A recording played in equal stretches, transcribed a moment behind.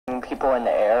people in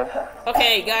the air.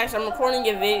 Okay, guys, I'm recording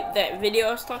that video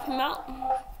I was talking about.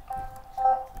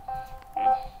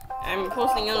 I'm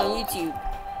posting it on YouTube.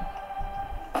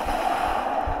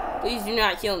 Please do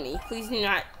not kill me. Please do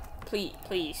not.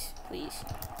 Please.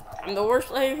 I'm the worst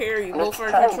player here. You both are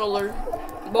a controller.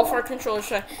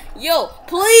 Yo,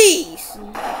 please!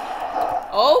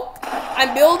 Oh,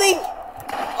 I'm building.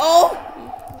 Oh!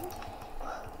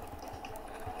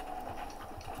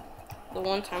 The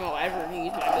one time I'll ever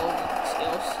use my building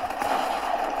skills.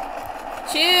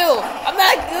 Chill! I'm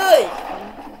not good!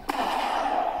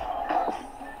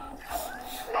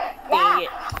 Dang it.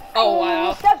 Oh, wow.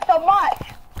 You suck so much.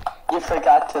 You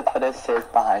forgot to put a safe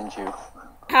behind you.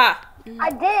 Ha! I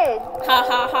did. Ha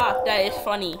ha ha. That is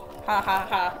funny. Ha ha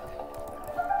ha.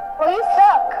 Well, you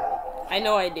suck. I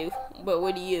know I do, but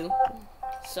what do you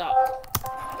suck?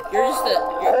 You're just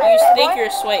you think you're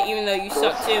sweat even though you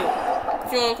suck too.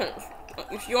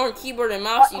 If you're on keyboard and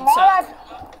mouse, you'd suck.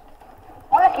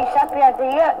 More like you suck because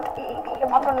you're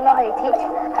not gonna know how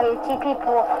you teach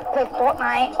people play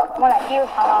Fortnite. More like you.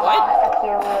 What?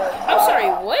 I'm sorry.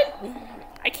 What?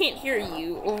 I can't hear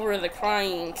you over the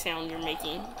crying sound you're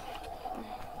making.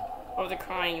 Or the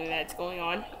crying that's going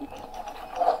on.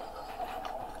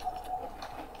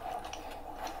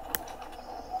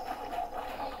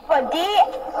 But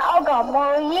I got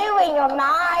more you in your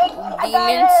mind. I got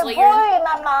Demon a Slayer. boy in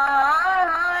my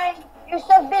mind. You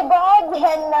suck big boy in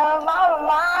my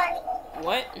mind.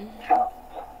 What?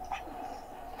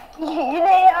 You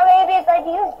know maybe it's like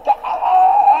you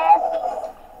dead.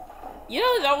 You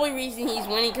know the only reason he's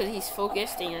winning because he's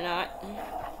focused and you're not.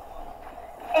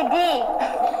 Indeed.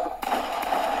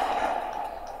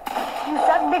 You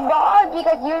suck big balls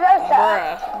because you don't suck.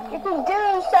 Bruh. You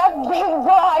do suck big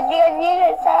balls because you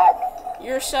don't suck.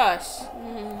 You're sus.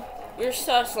 You're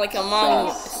sus like Among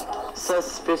Us.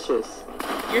 Suspicious.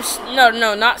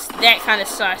 No, not that kind of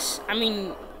sus. I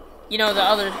mean, you know the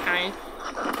other kind.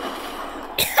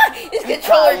 His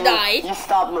controller died. You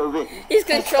stop moving. His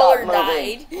controller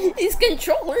died. His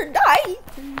controller died.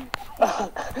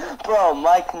 Bro,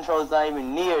 my controller's not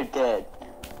even near dead.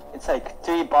 It's like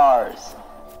 3 bars.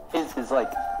 His is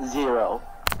like 0.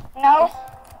 No.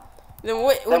 Then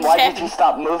what? Then why did you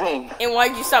stop moving? And why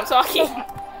did you stop talking?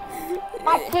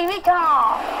 My TV turned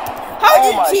off. How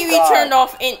did the TV turned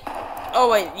off in? Oh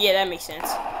wait, yeah, that makes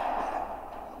sense.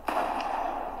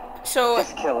 So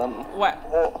just kill him. What?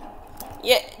 Oh.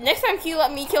 Yeah, next time you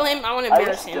let me kill him, I want to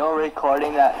embarrass him. Are you still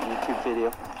recording that YouTube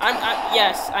video?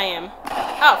 Yes, I am.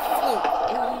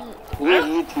 Oh, your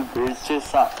YouTubers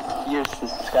just saw, your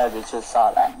subscribers just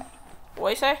saw that. What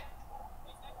do you say?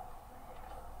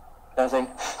 Nothing.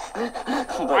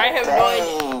 I have no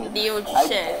idea what you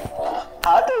said.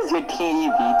 How does your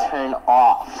TV turn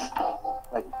off?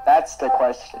 Like, that's the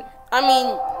question. I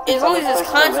mean, as long as his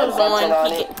console's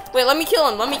on, he can... Wait, let me kill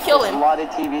him. A lot of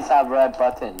TVs have red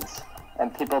buttons,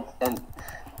 and people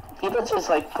just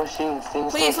like pushing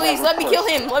things. Please, let me kill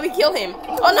him.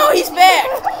 Oh no, he's back.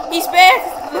 He's back.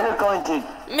 We're going to.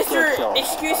 Mr.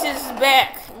 Excuses is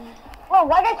back. Well,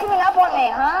 why are you teaming up on me,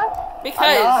 huh?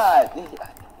 Because.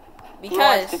 He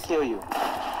wants to kill you.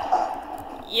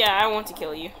 Yeah, I want to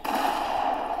kill you.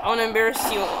 I want to embarrass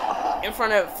you in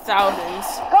front of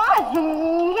thousands. God,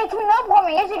 you get teaming up on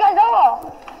me. Yes, you guys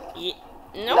are. Yeah.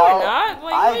 No, we're not.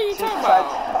 Like, what are you talking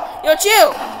about? Yo,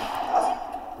 chill.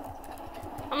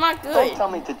 I'm not good. Don't tell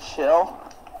me to chill.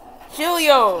 Chill,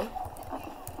 yo.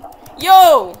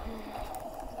 Yo.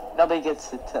 Nobody gets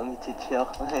to tell me to chill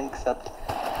except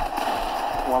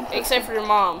one person. Except for your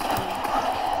mom.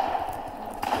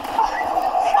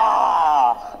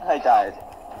 I died.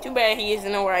 Too bad he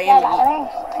doesn't know where I am.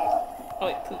 Oh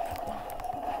wait, poop.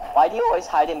 Why do you always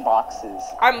hide in boxes?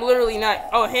 I'm literally not.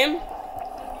 Oh, him?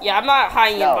 Yeah, I'm not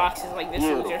hiding in boxes like this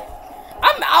loser.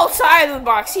 I'm outside of the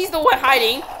box. He's the one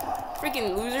hiding.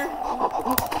 Freaking loser.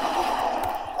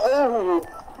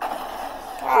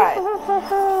 God.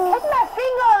 What's my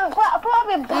finger?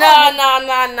 Probably.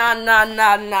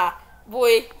 Nah.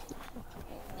 Boy,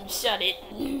 shut it.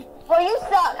 Boy, you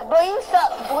suck. Boy, you suck.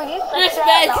 Just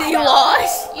bad because you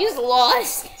lost. You just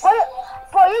lost.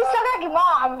 Boy, you suck like your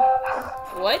mom.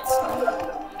 What?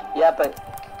 Yeah, but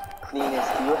Linus,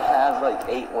 you have like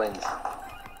 8 wins.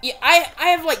 Yeah, I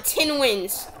have like 10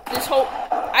 wins. I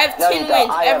have 10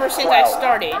 wins ever since I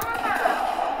started.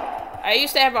 I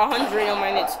used to have 100 on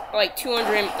my like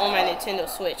 200 on my Nintendo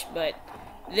Switch, but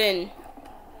then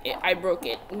I broke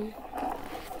it.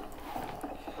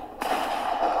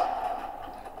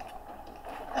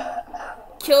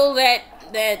 Kill that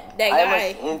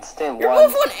guy. You're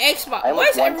both on Xbox. Why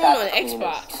is everyone on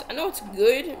Xbox? I know it's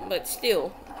good, but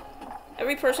still.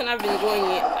 Every person I've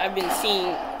been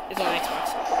seeing It's on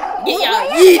Xbox. Get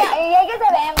Yeah, get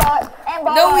that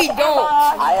aimbot. No, we don't.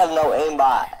 I have no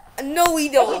aimbot. No, we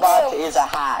don't. Aimbot is a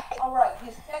hack. Alright,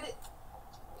 you said it.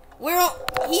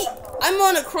 I'm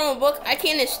on a Chromebook. I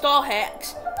can't install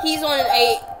hacks. He's on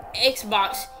a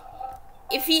Xbox.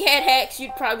 If he had hacks,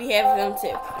 you'd probably have them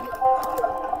too.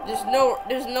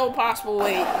 There's no possible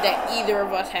way that either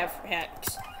of us have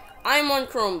hacks. I'm on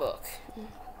Chromebook.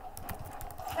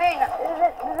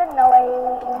 There's no way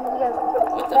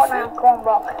What the Fortnite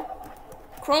Chromebook.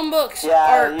 Chromebooks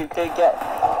Yeah, are... you could get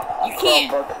You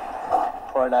can't.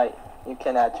 Chromebook Fortnite. You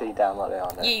can actually download it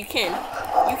on there. Yeah, you can.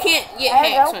 You can't get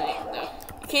hacks on it, though.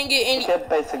 You can't get any... You could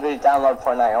basically download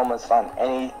Fortnite almost on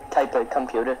any type of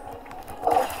computer.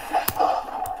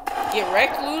 Get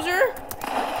wrecked, loser?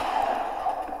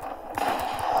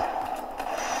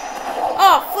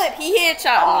 Oh, flip, he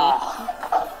headshot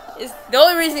me. The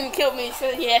only reason he killed me is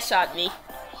because he headshot me.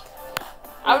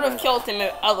 I would have killed him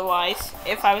otherwise,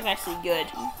 if I was actually good.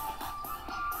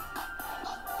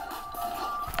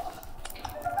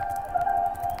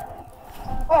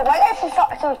 Oh, why is this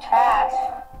so trash?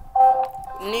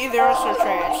 Neither of us are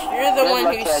trash. You're the one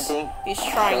who's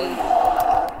trying.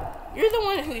 You're the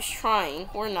one who's trying.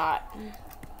 We're not.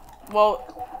 Well,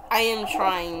 I am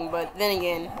trying, but then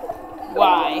again,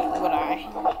 why would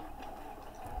I?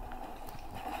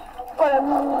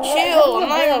 Chill, I'm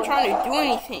not even trying to do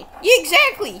anything. Yeah,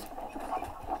 exactly.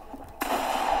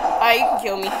 Alright, you can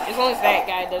kill me, as long as that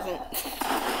guy doesn't.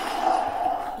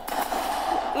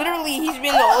 Literally, he's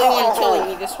been the only one killing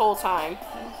me this whole time.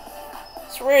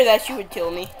 It's rare that you would kill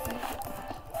me.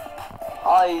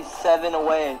 Oh, he's 7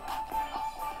 away.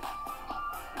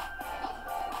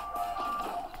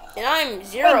 And I'm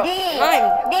 0. And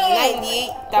I'm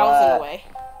 98,000 away.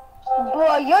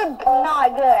 Bro, you're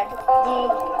not good.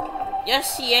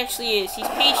 Yes, he actually is. He's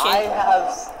patient. I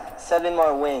have 7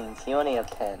 more wins. You only have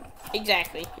 10.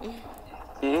 Exactly.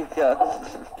 You go.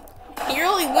 You're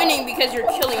only winning because you're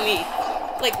killing me.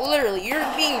 Like, literally, you're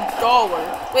being dollar.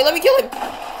 Wait, let me kill him.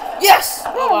 Yes!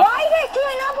 Why are you guys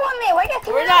teaming up on me? Why are you guys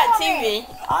teaming We're up not on me? teaming.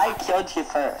 I killed you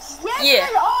first. Yes, Yeah.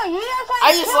 you guys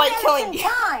I just like killing you.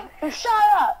 Time. So shut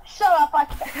up. Shut up.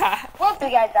 Both of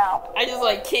you guys out. I just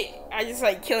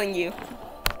like killing you.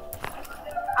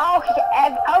 I'll kick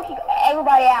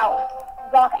everybody out.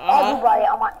 Block everybody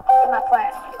on my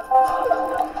friend.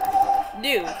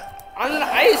 Dude,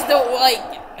 I just don't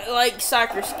like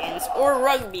soccer skins or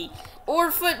rugby or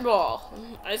football.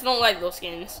 I just don't like those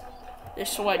skins. They're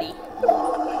sweaty.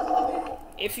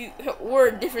 If you were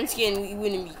a different skin, we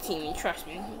wouldn't be teaming, trust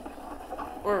me.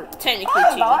 Or technically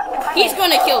teaming. He's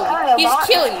gonna kill me. He's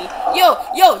killing me. Yo,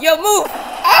 move!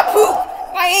 Ah, poop!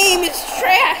 My aim is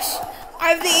trash!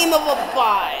 I have the aim of a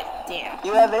bot. Damn.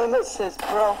 You have aim assist,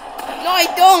 bro. No, I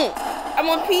don't! I'm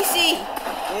on PC.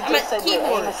 You I'm just said at you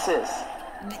keyboard. aim assist.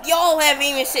 Y'all have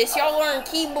aim assist. Y'all are on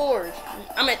keyboard.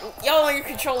 Y'all on your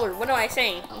controller. What am I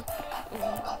saying?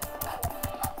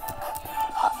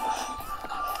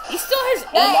 He still has A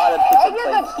aim. lot of people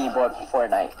play keyboard for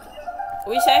Fortnite.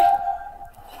 What you say?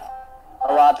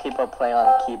 A lot of people play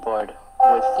on keyboard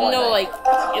with Fortnite. No, like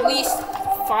at least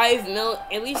 5 mil.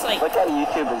 At least like. Look at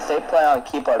YouTubers. They play on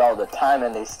keyboard all the time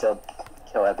and they still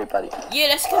kill everybody. Yeah,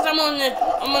 that's because I'm on a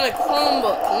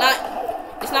Chromebook.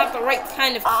 It's not the right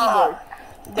kind of keyboard.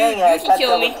 Dang Dude, you can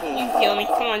kill me. You can kill me.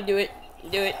 Come on, do it.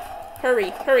 Do it.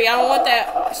 Hurry. I don't want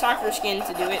that soccer skin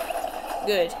to do it.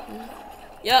 Good.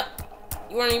 Yup.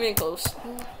 You weren't even close.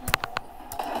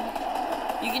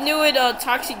 You can do it,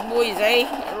 Toxic Boys, eh?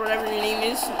 Or whatever your name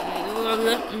is.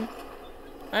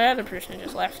 My other person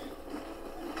just left.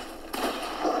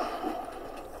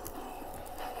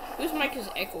 Whose mic is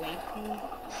echoing?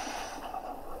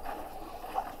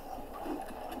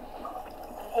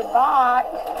 A bot.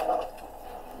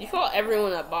 You call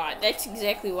everyone a bot. That's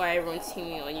exactly why everyone's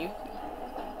teaming on you.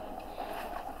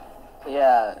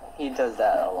 Yeah, he does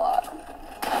that a lot.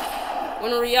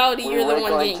 When in reality, you're the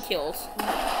one getting kills.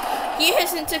 He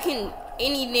hasn't taken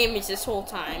any damage this whole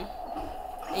time.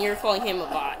 And you're calling him a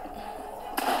bot.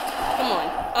 Come on.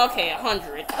 Okay,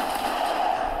 100.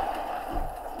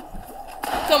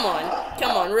 Come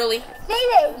on, really? See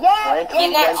it? Yeah.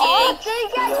 He's not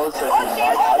cheating.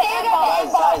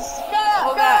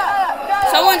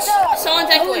 Someone's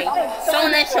echoing.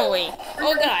 Someone's echoing.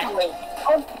 Oh god.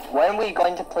 When are we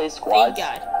going to play squads?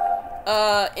 Thank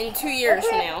god. In 2 years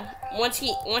from now. Once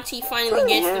he finally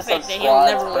gets the fact that he'll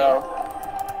squads, never win.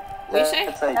 What do you say?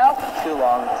 It's like too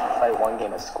long to play one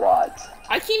game of squads.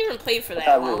 I can't even play for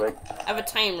that long. I have a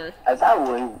timer. I thought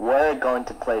we were going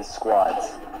to play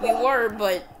squads. We were,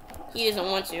 but he doesn't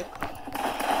want to.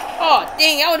 Oh,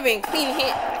 dang, that would have been a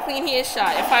clean hit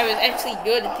shot if I was actually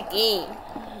good at the game.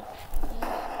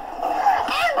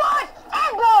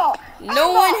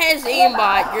 No one has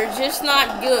aimbot. You're just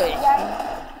not good.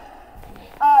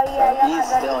 Oh yeah, He's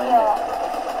still in there.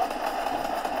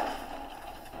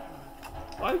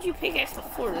 Why would you pickaxe the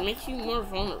floor? It makes you more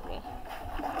vulnerable.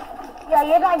 Yeah,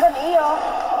 you're not good EO.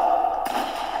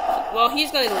 Well,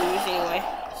 he's gonna lose anyway.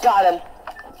 Got him.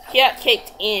 He got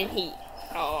kicked and he.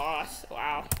 Oh,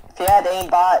 wow. If he had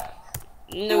aimbot,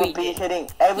 he No, he would be didn't. hitting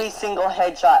every single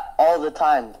headshot all the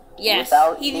time. Yes,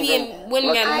 without he'd even be winning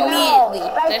looking immediately.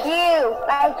 Like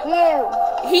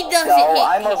you. He doesn't No,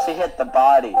 I hit. mostly hit the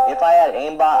body. If I had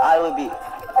aimbot, I would be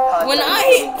constantly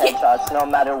hitting headshots no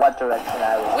matter what direction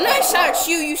I was. When I shot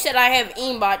you, you said I have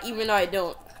aimbot, even though I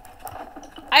don't.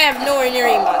 I have nowhere near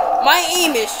aimbot. My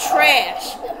aim is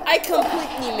trash. I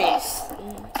completely miss.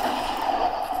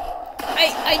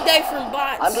 I die from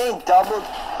bots. I'm getting double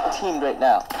teamed right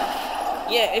now.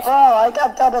 Yeah, if Bro, I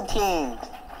got double teamed.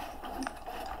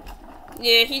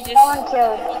 yeah, he just No one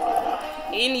killed.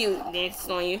 and he danced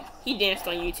on you. He danced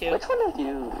on you too. Which one of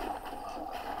you?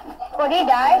 Would he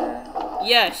die?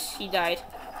 Yes, he died.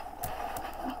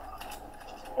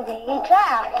 He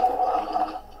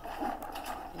trash.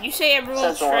 You say everyone's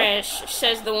Says the one. trash,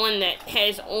 says the one that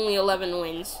has only 11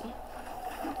 wins.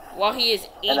 While he is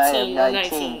And I have 18 or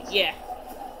 19. 19. Yeah.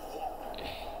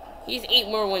 He's 8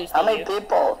 more wins How than many you.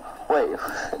 people? Wait,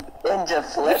 Ninja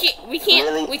Flip? We can't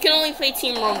Really? we can only play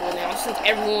Team Rumble now since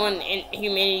everyone in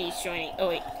humanity is joining. Oh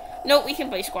wait. No, we can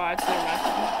play squads, never mind.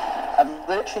 I've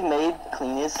literally made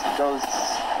Cleanest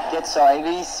get so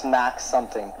angry he smacks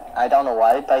something. I don't know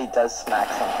why, but he does smack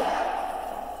something.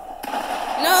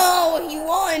 No, he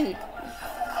won!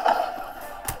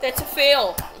 That's a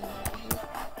fail.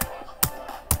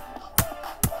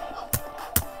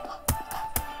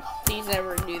 Please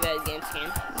never do that again, Stan.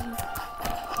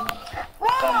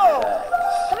 Whoa!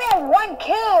 We had 1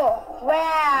 kill.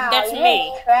 Wow. That's you're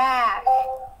me. Trash.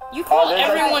 You call there's like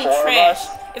everyone 4 of trash. us.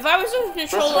 If I was a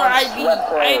controller, one I'd swept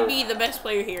forward. be the best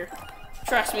player here.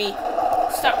 Trust me.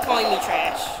 Stop calling me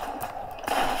trash.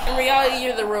 In reality,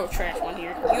 you're the real trash one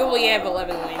here. You only have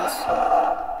 11 wins.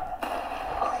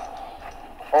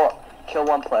 Oh, kill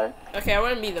one player. Okay, I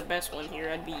wouldn't be the best one here.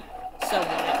 I'd be someone.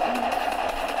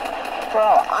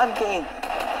 Bro, I'm getting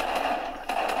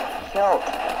killed.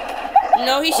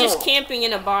 No, he's just camping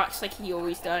in a box like he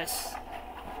always does.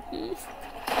 I'm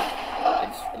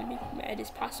just trying to make him mad as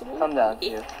possible. Come down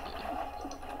here.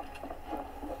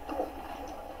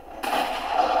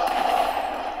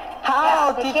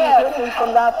 How did you hit me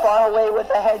from that far away with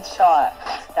a headshot?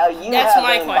 Now you That's have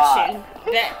my aimbot. question.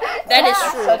 That is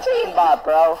That's true. such aimbot,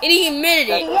 bro. And he admitted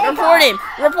it. Yeah. Report him.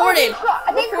 Report him.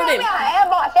 Thank you for Report calling me him. out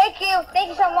aimbot. Thank you. Thank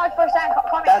you so much for calling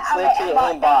me That's out literally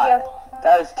aimbot. aimbot. Thank you.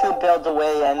 That was 2 builds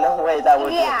away and no way that would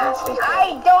be Yeah, instant kill.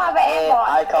 I don't have an aimbot.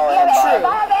 I call it If aimbot.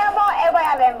 I have aimbot, everybody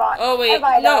have aimbot. Oh wait,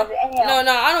 Everybody no, does it, and, you know.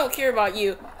 no, I don't care about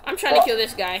you. I'm trying to kill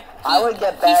this guy. I would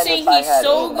get He's banned saying if I he's had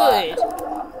so aimbot.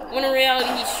 good, when in reality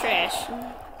he's trash.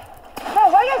 Bro,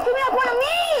 why you guys keeping up on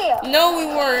me? No, we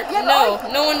weren't. No,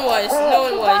 no one was. No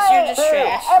one was. You're just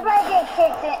trash. Everybody get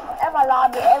kicked in. Everybody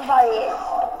lobby. Everybody is.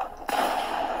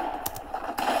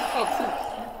 Oh, cool.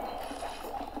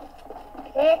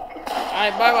 Kick.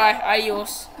 Alright, bye bye.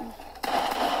 Adios.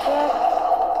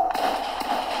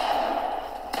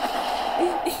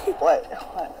 What?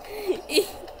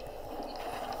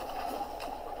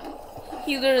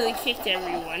 He literally kicked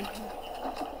everyone.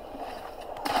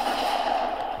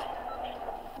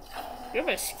 You have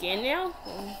a skin now?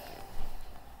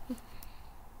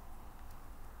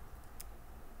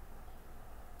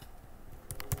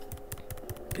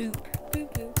 Boop, boop, boop,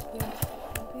 boop, boop,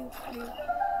 boop,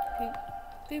 boop,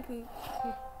 boop,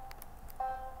 boop.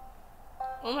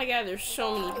 Oh my god, there's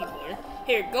so many people here.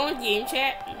 Here, go in game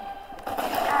chat. It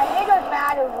doesn't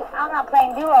matter. I'm not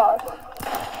playing duos.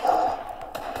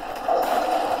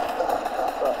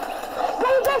 No,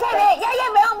 you guys have it. Yeah,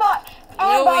 aimbot.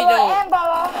 No, we don't.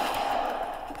 Aimbot.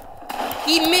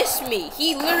 He missed me.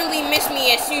 He literally missed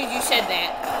me as soon as you said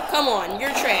that. Come on,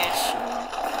 you're trash.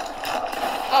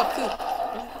 Oh, cool.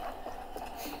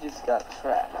 Just got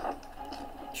trapped.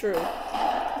 True.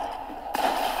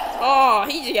 Oh,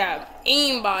 he just got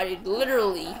aimbotted,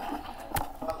 literally.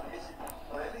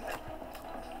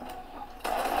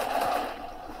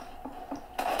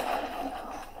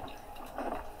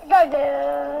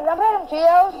 I'm playing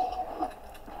trios.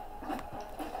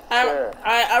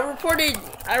 I reported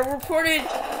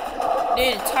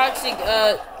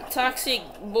the toxic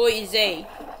boy Zay.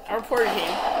 I reported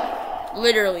him.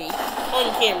 Literally.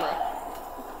 On camera.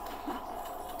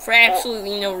 For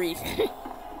absolutely no reason.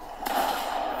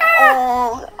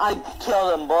 Oh, I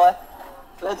killed him, boy.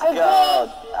 Let's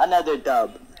go. Another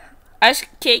dub. I just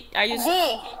G.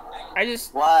 I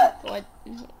just... What? What?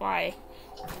 Why?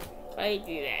 Why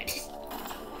do that?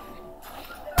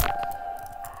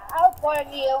 I'll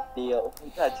pardon you. Deal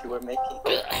that you were making.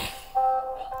 Because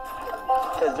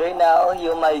right now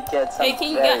you might get some.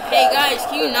 Hey, guys,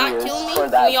 can you not kill me?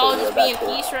 Can we all just be in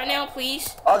peace right now,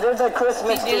 please? Oh, there's a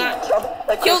Christmas tree.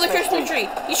 Kill the Christmas tree.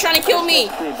 He's trying to kill me.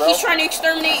 He's trying to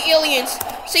exterminate aliens.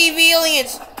 Save the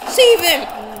aliens. Save him.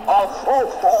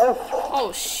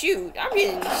 Oh, shoot. I'm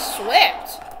getting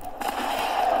swept.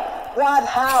 What?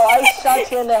 How? I shot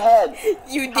you in the head.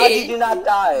 You did. How did you not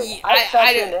die? I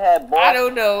shot you in the head, boy. I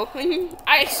don't know.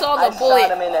 I saw the bullet. I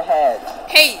shot him in the head.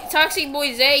 Hey, Toxic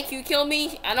Boy Zay, can you kill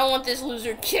me? I don't want this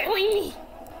loser killing me.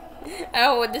 I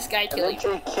don't want this guy killing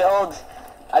me.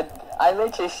 I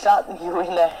literally shot you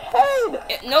in the head.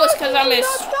 No, it's because I'm a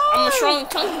strong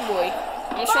chunky boy.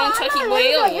 I'm a strong chunky boy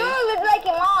alien. You look like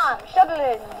your mom.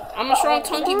 I'm a strong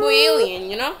chunky boy alien,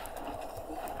 you know?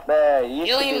 Man, you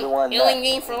should be the one alien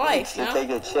game for life, you know?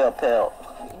 Take a chill pill.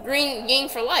 Green game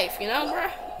for life, you know, bruh?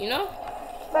 You know?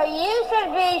 But you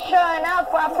should be showing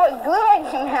up when I put glue in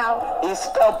your mouth. He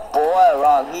spelled boy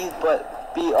wrong. He put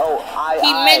B-O-I-I.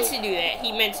 He meant to do that.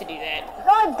 He meant to do that.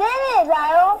 No, I didn't,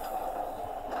 Lyle.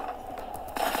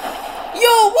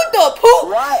 Yo, what the poop?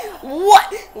 What? What?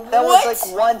 That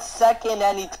was like 1 second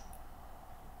and he...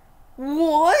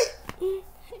 What?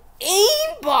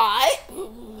 Aimbot?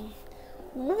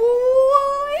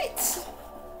 What?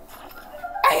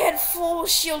 I had full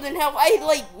shield and health. I had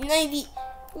like 90.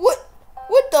 What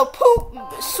the poop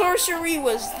sorcery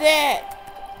was that?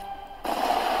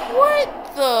 What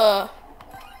the?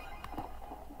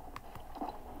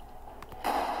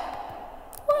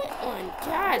 What on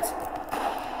God's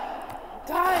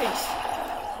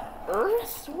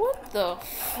Earth? What the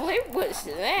flip was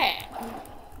that?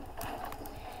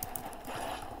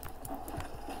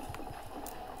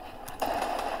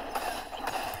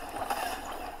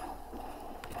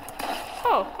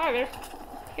 Oh, hi there.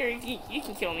 Here, you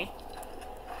can kill me.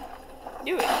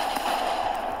 Do it.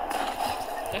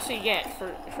 That's what you get for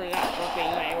not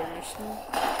obeying my orders.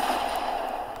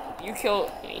 You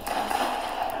kill me.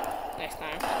 Next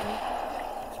time.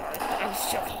 Sorry, I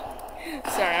was joking.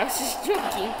 Sorry, I was just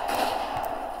joking.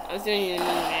 I was doing it in a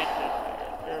mean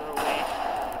way.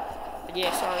 But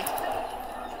yeah, sorry.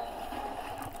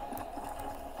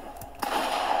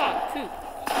 Oh, poop.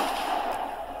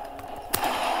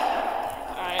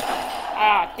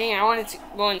 Ah, dang, I wanted to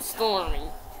go in storming,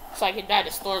 so I could die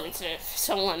to storm instead of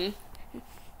someone.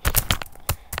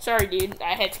 Sorry, dude,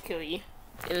 I had to kill you.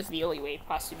 It was the only way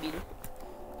possible.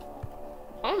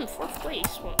 I'm in 4th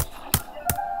place. What?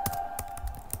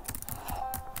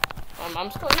 I'm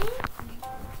still in?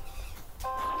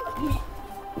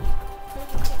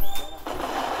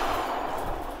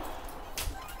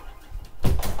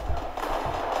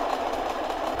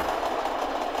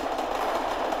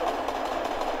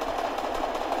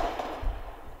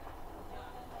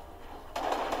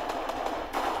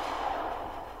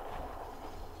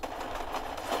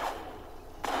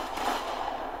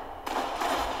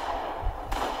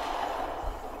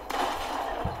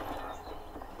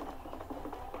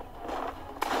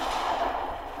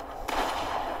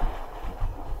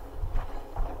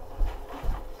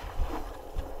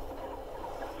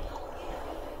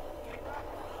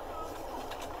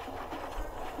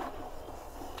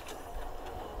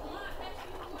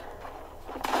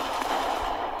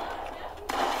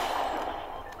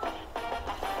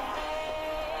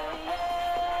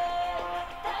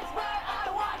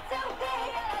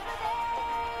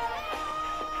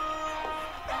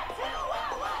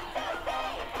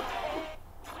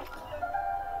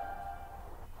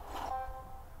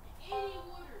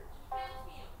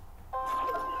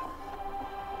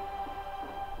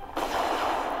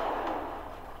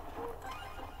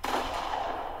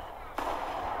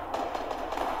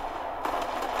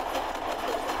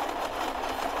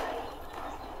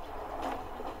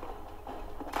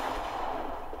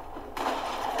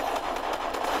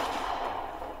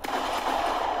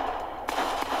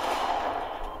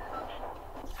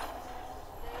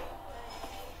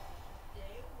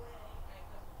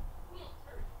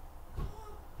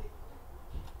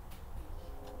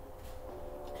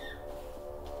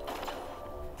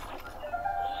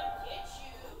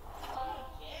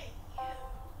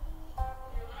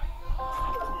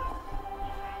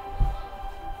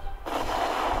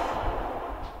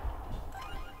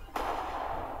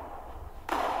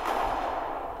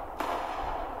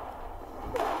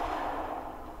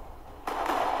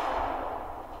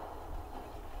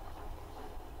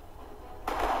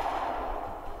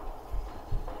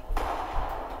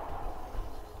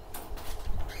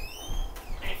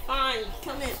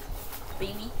 Come in,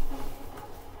 baby.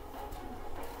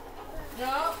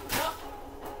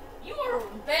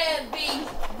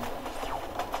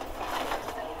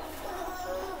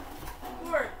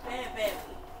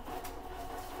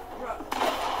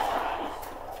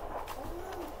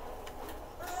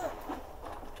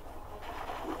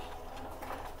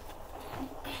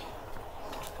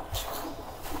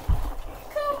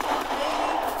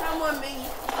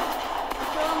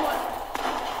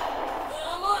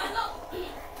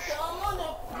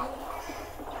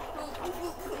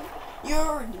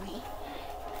 scared me.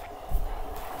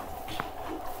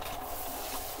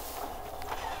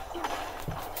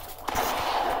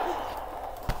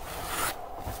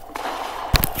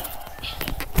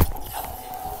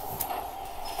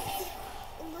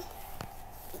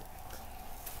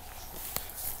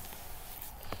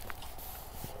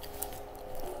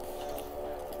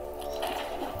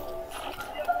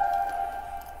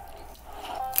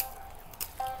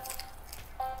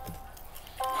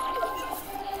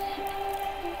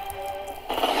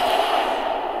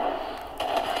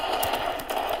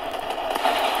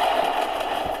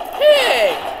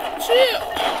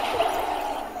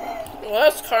 Well,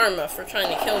 that's karma for trying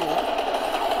to kill me.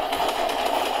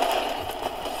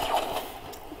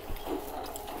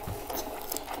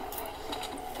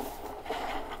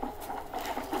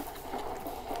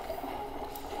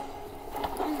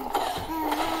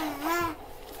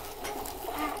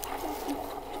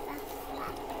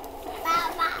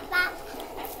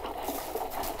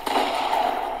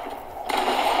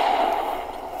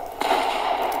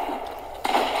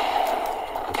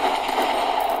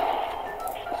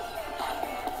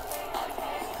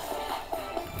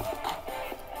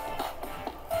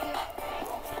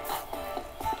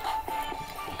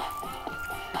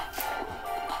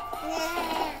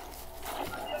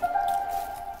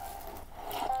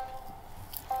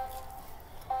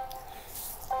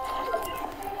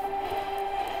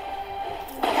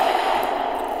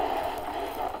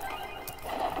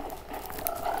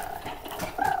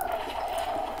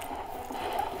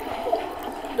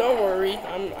 Don't worry,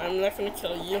 I'm not gonna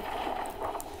kill you.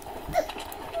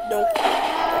 Nope.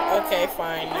 Okay,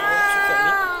 fine.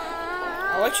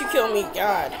 I'll let you kill me.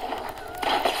 God.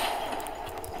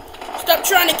 Stop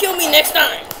trying to kill me next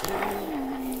time.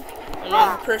 I'm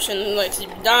not a person who likes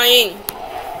dying.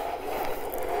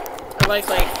 I like.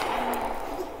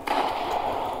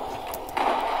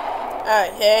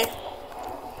 Alright, hey.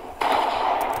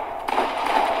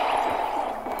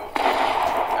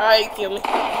 Alright, you kill me.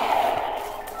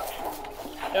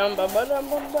 No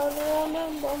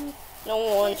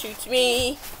one shoots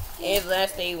me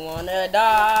unless they wanna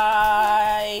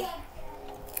die.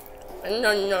 And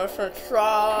none of us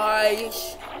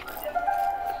tries.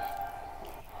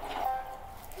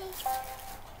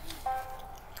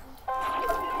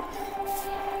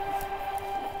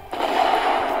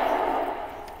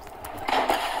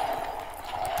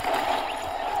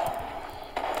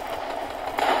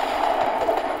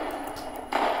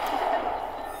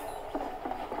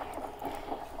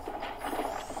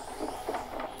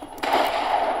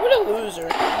 Loser.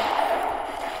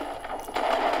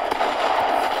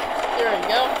 There we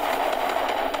go.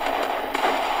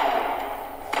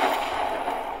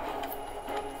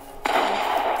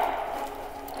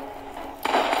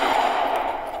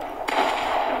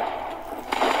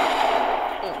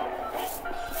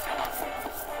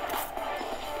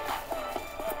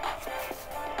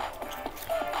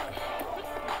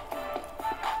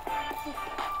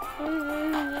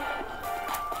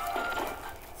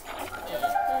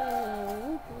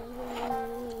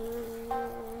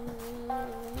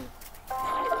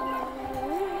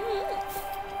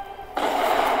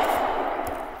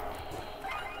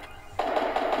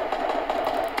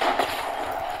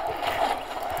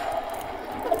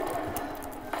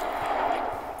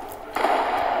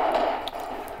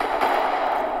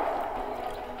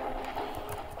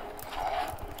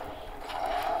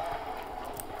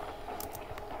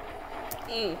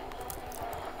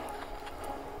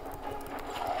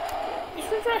 These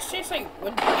french fries taste like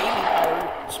what baby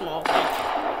powder smells like.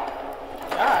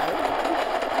 God.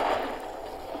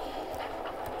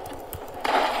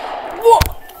 Whoa!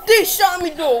 They shot me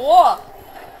through a wall!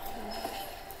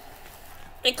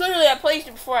 And clearly I placed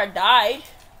it before I died.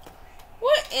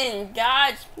 What in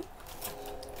God's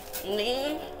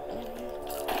name?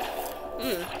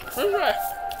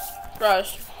 French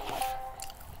fries.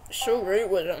 So great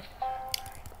with them.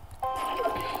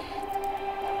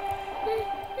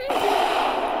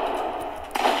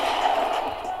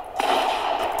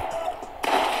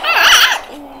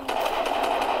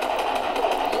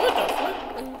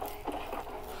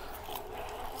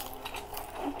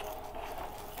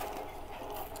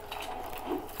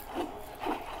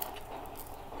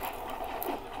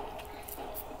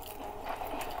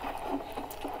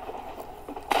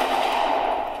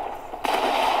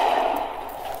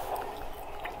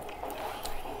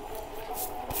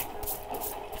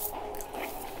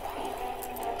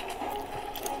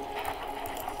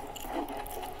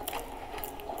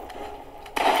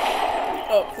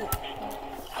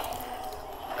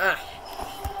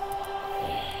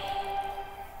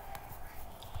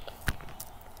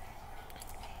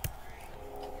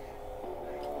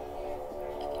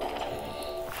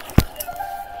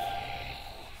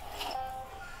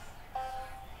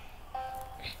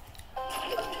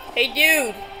 Hey,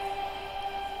 dude.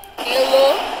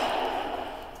 Hello?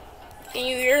 Can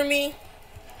you hear me?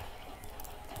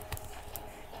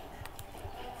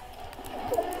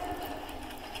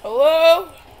 Hello?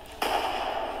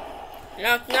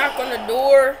 Knock, knock on the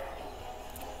door.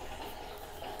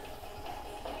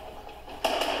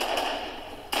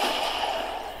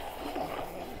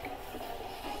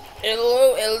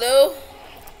 Hello, hello?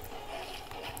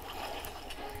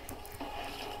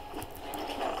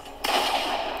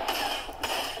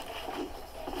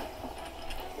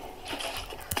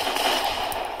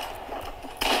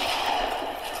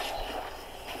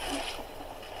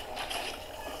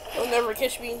 You'll never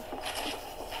catch me.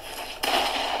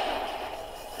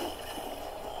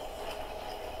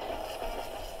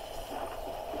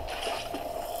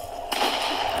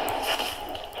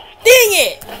 Dang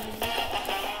it!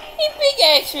 He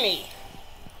pickaxed me.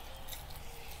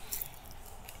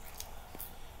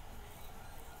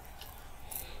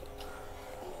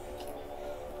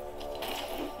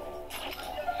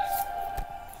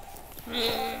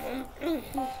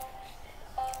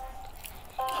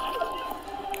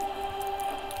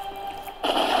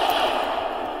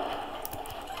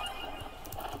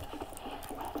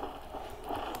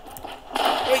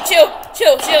 Wait, chill.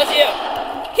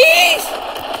 Keys!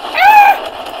 Ah!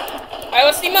 Alright,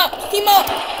 let's team up.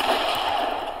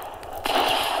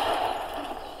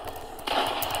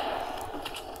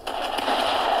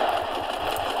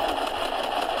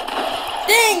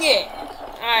 Dang it!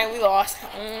 Alright, we lost.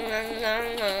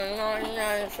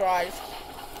 Tries.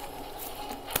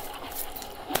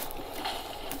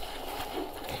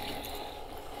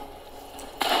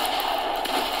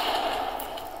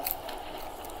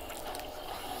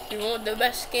 You want the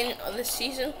best skin of the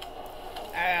season?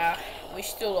 We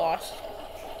still lost.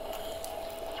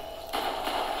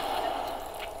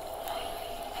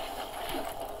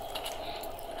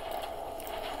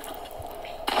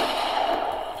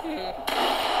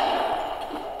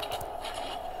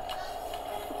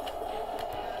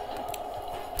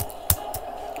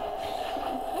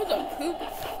 What the poop?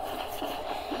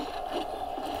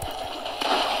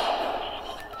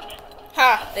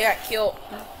 Ha! They got killed.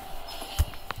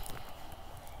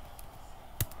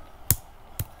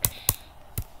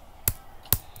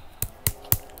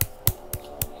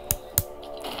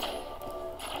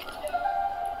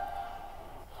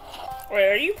 Wait,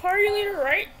 are you party leader,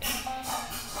 right?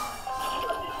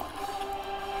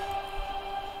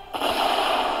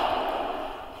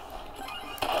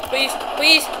 Please.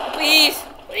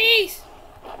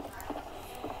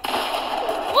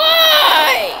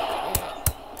 Why?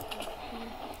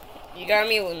 You got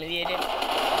me eliminated.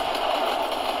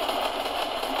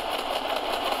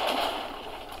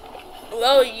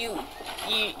 Well, you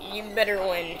better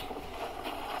win.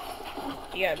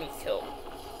 You got me killed.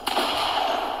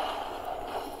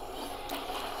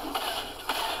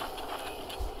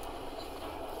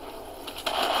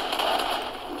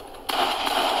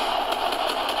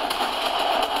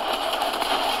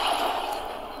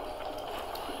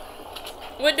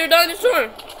 With their dinosaur.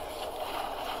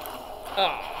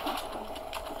 Oh.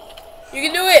 You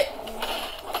can do it.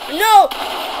 No.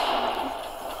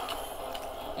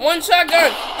 One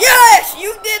shotgun. Yes,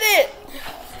 you did it.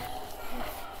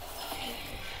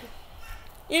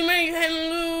 You made him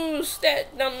lose,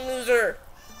 that dumb loser.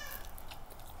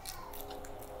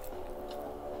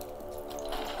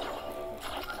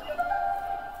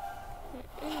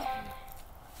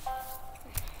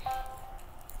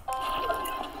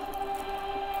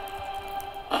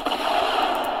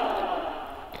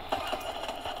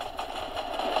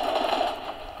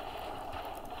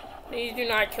 Please do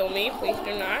not kill me. Please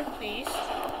do not. Please.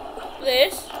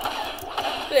 Please.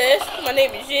 My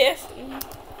name is Jess.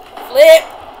 Flip.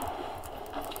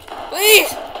 Please.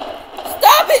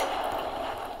 Stop it.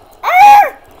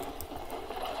 Ah!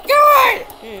 God.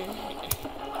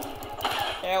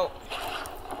 Help.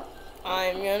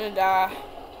 I'm gonna die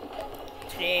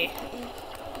today.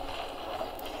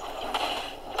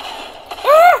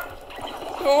 Ah!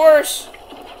 Worse.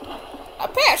 A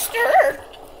pastor.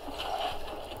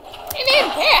 And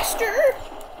then pastor.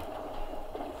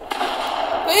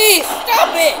 Please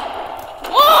stop it.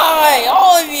 Why,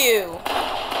 all of you?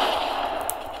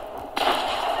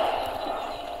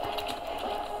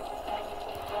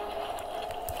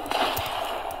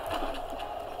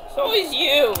 It's always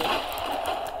you.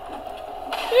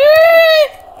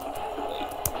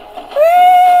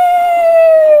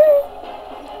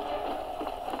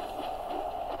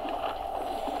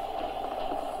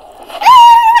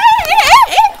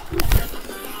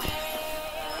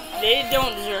 They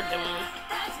don't deserve them.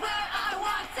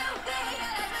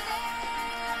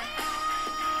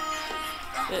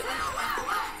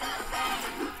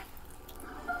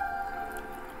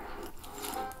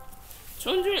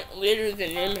 200 litter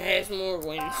than him has more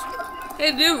wins.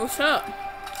 Hey dude, what's up?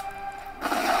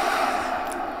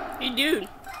 Hey dude.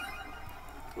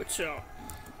 What's up?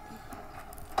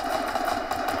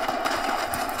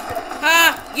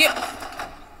 Ha! Get.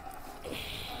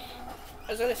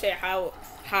 I was gonna say how.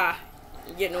 Ha!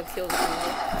 You get no kills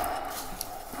anymore.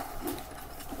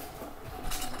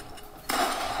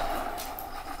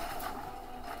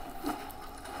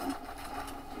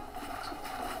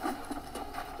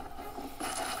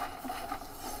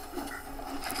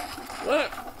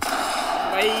 What?